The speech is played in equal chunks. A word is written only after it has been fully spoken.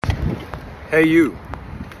Hey you,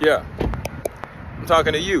 yeah, I'm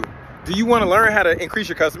talking to you. Do you want to learn how to increase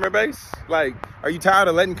your customer base? Like, are you tired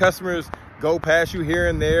of letting customers go past you here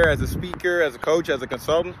and there as a speaker, as a coach, as a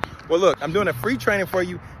consultant? Well, look, I'm doing a free training for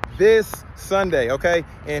you this Sunday, okay?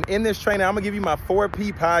 And in this training, I'm gonna give you my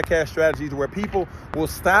 4P podcast strategies where people will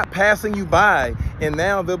stop passing you by and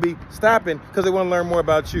now they'll be stopping because they want to learn more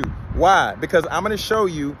about you. Why? Because I'm gonna show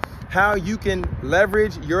you how you can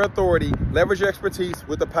leverage your authority, leverage your expertise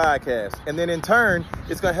with the podcast. And then in turn,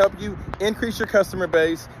 it's gonna help you increase your customer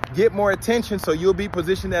base, get more attention so you'll be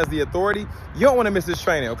positioned as the authority. You don't wanna miss this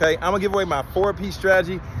training, okay? I'm gonna give away my 4P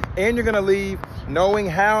strategy and you're gonna leave knowing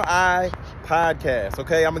how I podcast,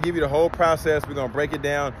 okay? I'm gonna give you the whole process. We're gonna break it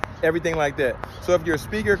down, everything like that. So if you're a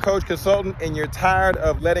speaker, coach, consultant, and you're tired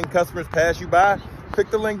of letting customers pass you by, click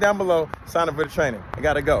the link down below, sign up for the training. I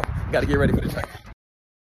gotta go. I gotta get ready for the training.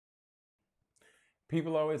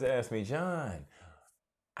 People always ask me, John,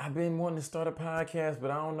 I've been wanting to start a podcast, but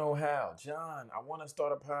I don't know how. John, I want to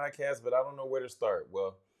start a podcast, but I don't know where to start.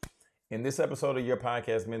 Well, in this episode of Your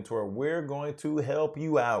Podcast Mentor, we're going to help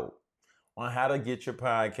you out on how to get your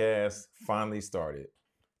podcast finally started.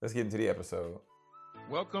 Let's get into the episode.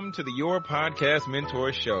 Welcome to the Your Podcast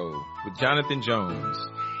Mentor Show with Jonathan Jones.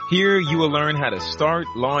 Here you will learn how to start,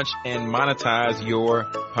 launch, and monetize your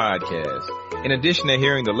podcast. In addition to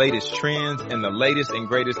hearing the latest trends and the latest and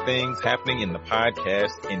greatest things happening in the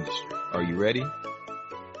podcast industry. Are you ready?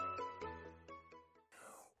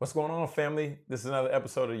 What's going on, family? This is another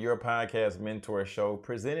episode of Your Podcast Mentor Show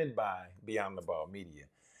presented by Beyond the Ball Media.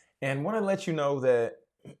 And want to let you know that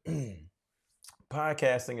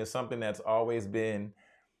podcasting is something that's always been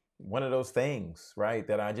one of those things, right,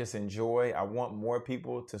 that I just enjoy. I want more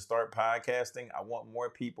people to start podcasting. I want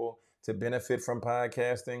more people to benefit from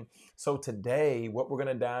podcasting. So today, what we're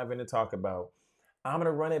going to dive in and talk about, I'm going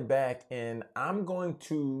to run it back and I'm going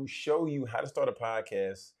to show you how to start a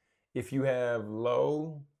podcast if you have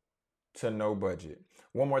low to no budget.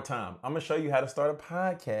 One more time, I'm going to show you how to start a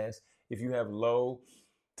podcast if you have low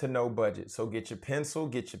to no budget. So get your pencil,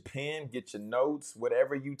 get your pen, get your notes,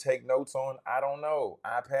 whatever you take notes on. I don't know,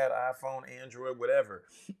 iPad, iPhone, Android, whatever.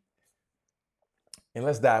 And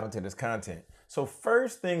let's dive into this content. So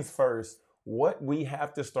first things first, what we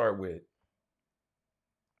have to start with,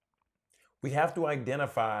 we have to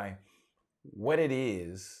identify what it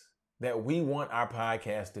is that we want our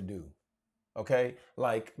podcast to do. Okay?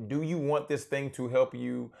 Like, do you want this thing to help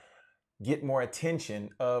you get more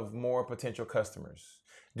attention of more potential customers?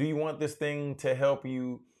 Do you want this thing to help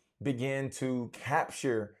you begin to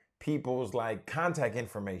capture people's contact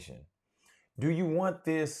information? Do you want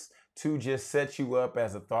this to just set you up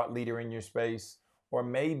as a thought leader in your space? Or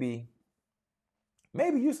maybe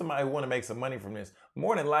you're somebody who want to make some money from this.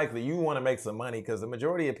 More than likely, you want to make some money because the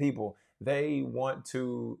majority of people, they want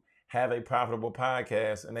to have a profitable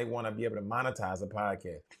podcast and they want to be able to monetize a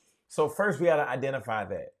podcast. So first, we got to identify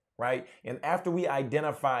that, right? And after we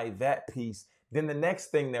identify that piece, then the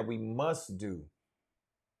next thing that we must do,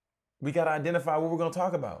 we got to identify what we're going to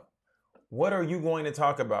talk about. What are you going to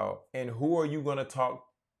talk about and who are you going to talk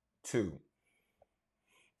to?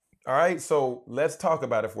 All right, so let's talk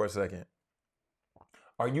about it for a second.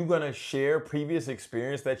 Are you going to share previous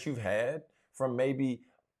experience that you've had from maybe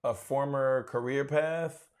a former career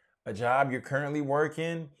path, a job you're currently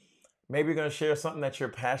working? Maybe you're going to share something that you're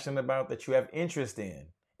passionate about, that you have interest in,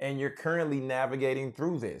 and you're currently navigating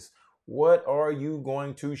through this. What are you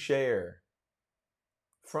going to share?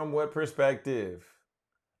 From what perspective?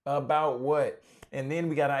 About what? And then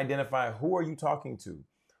we got to identify, who are you talking to?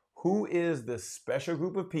 Who is the special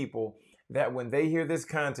group of people that when they hear this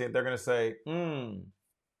content, they're going to say,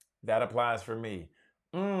 that applies for me.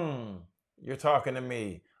 You're talking to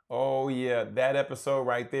me. Oh yeah, that episode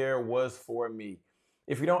right there was for me.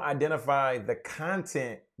 If you don't identify the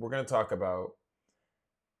content we're going to talk about,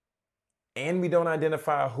 and we don't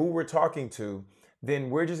identify who we're talking to, then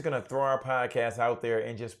we're just going to throw our podcast out there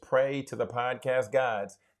and just pray to the podcast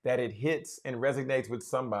gods that it hits and resonates with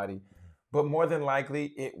somebody. But more than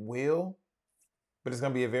likely it will, but it's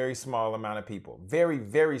going to be a very small amount of people. Very,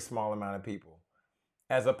 very small amount of people.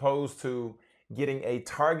 As opposed to getting a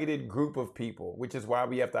targeted group of people, which is why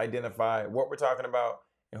we have to identify what we're talking about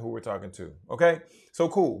and who we're talking to. Okay? So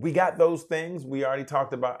cool. We got those things. We already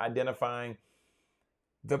talked about identifying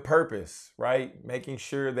the purpose, right? Making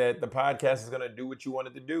sure that the podcast is going to do what you want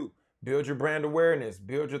it to do. Build your brand awareness,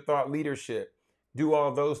 build your thought leadership, do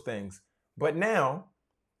all those things. But now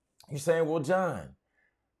you're saying, well, John,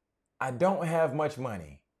 I don't have much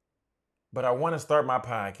money, but I want to start my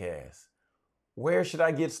podcast. Where should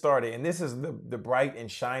I get started? And this is the bright and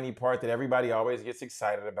shiny part that everybody always gets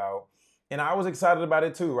excited about. And I was excited about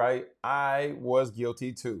it too, right? I was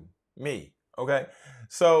guilty too. Me. Okay.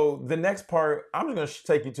 So the next part, I'm just going to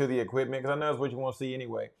take you to the equipment because I know that's what you want to see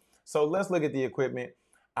anyway. So let's look at the equipment.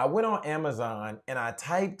 I went on Amazon and I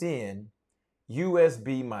typed in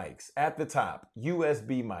USB mics at the top,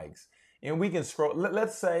 USB mics. And we can scroll.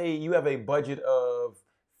 Let's say you have a budget of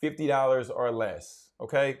 $50 or less.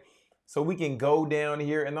 Okay. So we can go down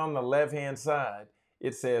here and on the left hand side,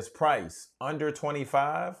 it says price under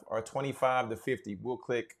 25 or 25 to 50. We'll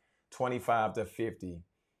click 25 to 50.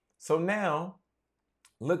 So now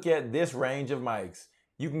look at this range of mics.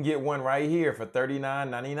 You can get one right here for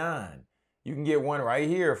 $39.99. You can get one right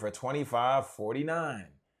here for $25.49,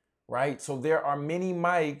 right? So there are many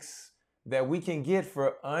mics that we can get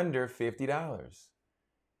for under $50.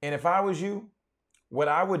 And if I was you, what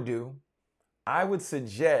I would do, I would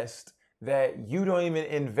suggest that you don't even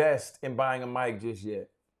invest in buying a mic just yet.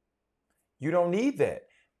 You don't need that.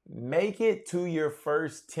 Make it to your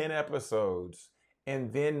first 10 episodes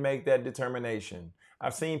and then make that determination.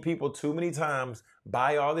 I've seen people too many times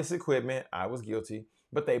buy all this equipment. I was guilty,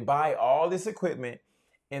 but they buy all this equipment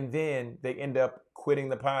and then they end up quitting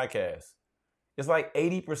the podcast. It's like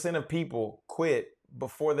 80% of people quit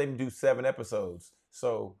before they do 7 episodes.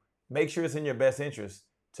 So make sure it's in your best interest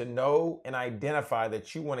to know and identify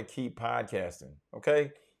that you want to keep podcasting.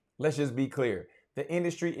 Okay? Let's just be clear. The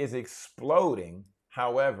industry is exploding.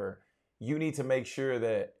 However, you need to make sure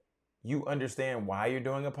that you understand why you're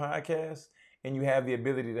doing a podcast and you have the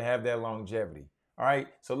ability to have that longevity. All right?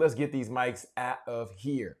 So let's get these mics out of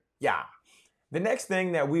here. Yeah. The next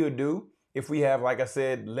thing that we would do if we have, like I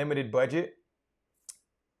said, limited budget,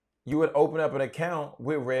 you would open up an account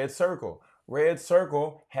with Red Circle. Red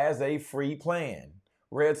Circle has a free plan.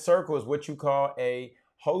 Red Circle is what you call a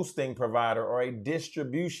hosting provider or a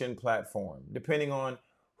distribution platform, depending on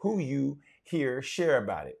who you hear share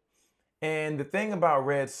about it. And the thing about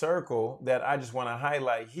Red Circle that I just want to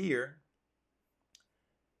highlight here,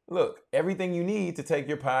 look, everything you need to take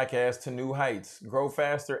your podcast to new heights, grow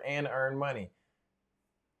faster, and earn money.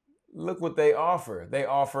 Look what they offer. They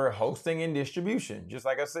offer hosting and distribution. Just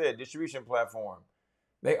like I said, distribution platform.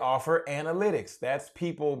 They offer analytics. That's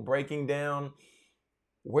people breaking down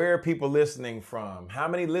where are people listening from? How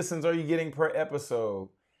many listens are you getting per episode?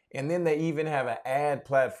 And then they even have an ad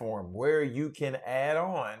platform where you can add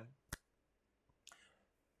on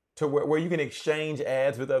to where you can exchange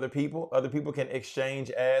ads with other people. Other people can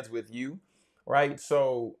exchange ads with you, right?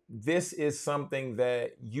 So this is something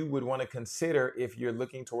that you would want to consider if you're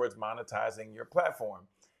looking towards monetizing your platform.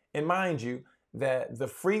 And mind you, that the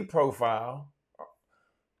free profile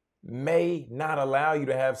may not allow you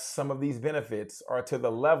to have some of these benefits or to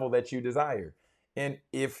the level that you desire. And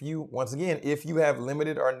if you, once again, if you have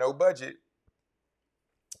limited or no budget,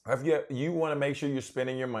 if you want to make sure you're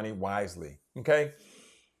spending your money wisely, okay?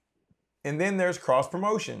 And then there's cross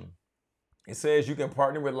promotion. It says you can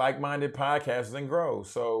partner with like-minded podcasters and grow.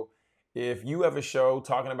 So if you have a show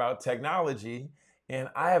talking about technology and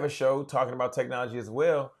I have a show talking about technology as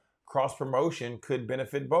well, cross promotion could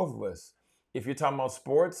benefit both of us. If you're talking about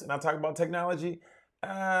sports and I talk about technology,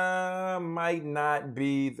 might not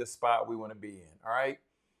be the spot we want to be in, all right?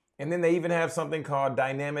 And then they even have something called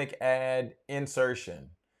dynamic ad insertion.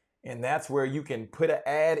 And that's where you can put an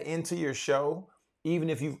ad into your show, even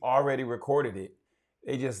if you've already recorded it.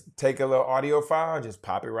 They just take a little audio file and just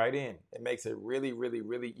pop it right in. It makes it really, really,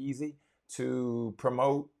 really easy to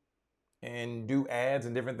promote and do ads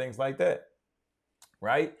and different things like that,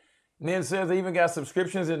 right? And then it says they even got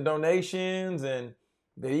subscriptions and donations, and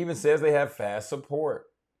they even says they have fast support.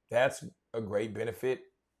 That's a great benefit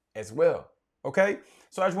as well. Okay,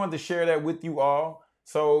 so I just wanted to share that with you all.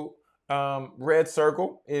 So Red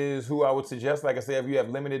Circle is who I would suggest. Like I said, if you have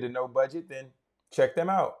limited to no budget, then check them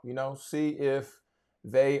out. You know, see if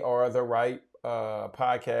they are the right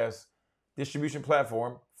podcast distribution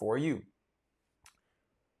platform for you.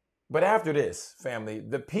 But after this, family,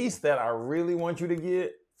 the piece that I really want you to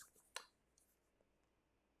get,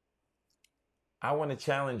 I want to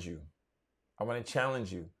challenge you. I want to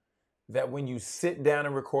challenge you that when you sit down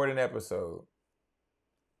and record an episode,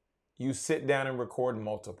 you sit down and record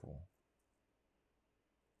multiple.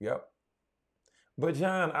 Yep. But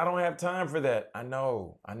John, I don't have time for that. I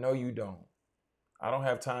know you don't. I don't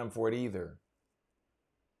have time for it either.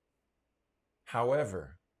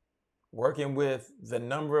 However, working with the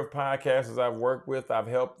number of podcasters I've worked with, I've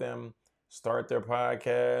helped them start their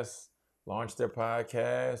podcasts, launch their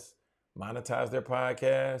podcasts, monetize their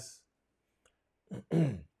podcasts.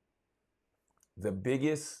 The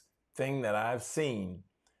biggest thing that I've seen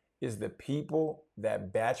is the people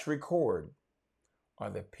that batch record are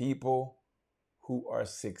the people who are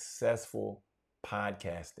successful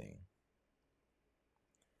podcasting.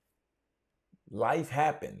 Life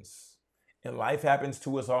happens, and life happens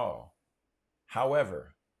to us all.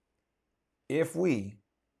 However, if we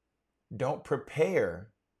don't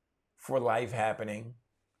prepare for life happening,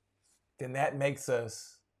 then that makes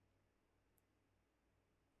us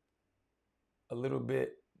a little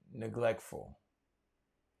bit neglectful.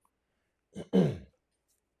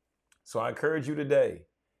 So I encourage you today,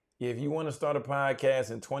 if you want to start a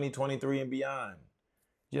podcast in 2023 and beyond,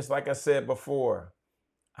 just like I said before,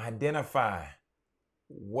 identify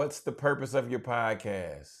what's the purpose of your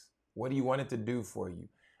podcast. What do you want it to do for you?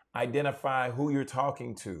 Identify who you're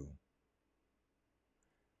talking to.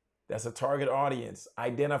 That's a target audience.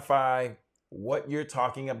 Identify what you're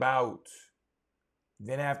talking about.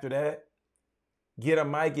 Then after that, get a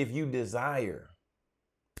mic if you desire.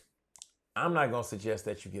 I'm not going to suggest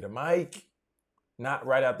that you get a mic. Not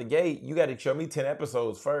right out the gate. You got to show me 10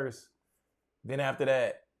 episodes first. Then after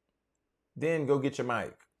that, then go get your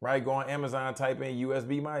mic, right? Go on Amazon, type in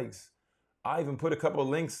USB mics. I even put a couple of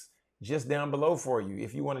links just down below for you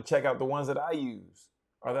if you want to check out the ones that I use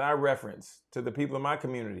or that I reference to the people in my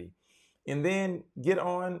community. And then get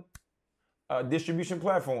on a distribution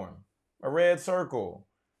platform, a Red Circle,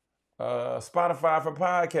 Spotify for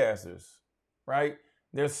podcasters, right?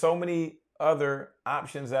 There's so many other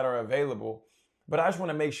options that are available, but I just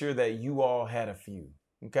want to make sure that you all had a few,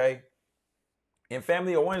 okay? And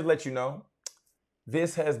family, I wanted to let you know,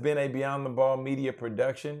 this has been a Beyond the Ball Media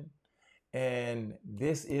production, and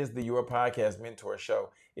this is the Your Podcast Mentor Show.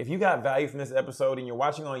 If you got value from this episode and you're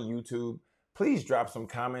watching on YouTube, please drop some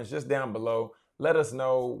comments just down below. Let us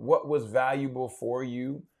know what was valuable for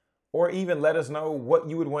you, or even let us know what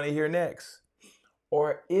you would want to hear next.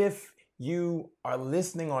 Or if you are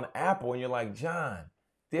listening on Apple and you're like, John,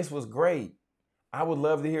 this was great, I would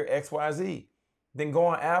love to hear XYZ. Then go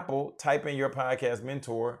on Apple, type in Your Podcast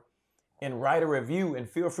Mentor, and write a review, and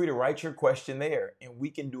feel free to write your question there, and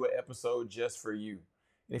we can do an episode just for you.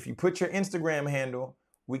 And if you put your Instagram handle,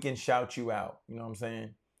 we can shout you out. You know what I'm saying?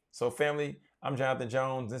 So family, I'm Jonathan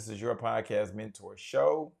Jones. This is Your Podcast Mentor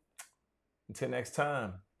Show. Until next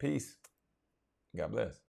time, peace. God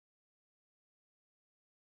bless.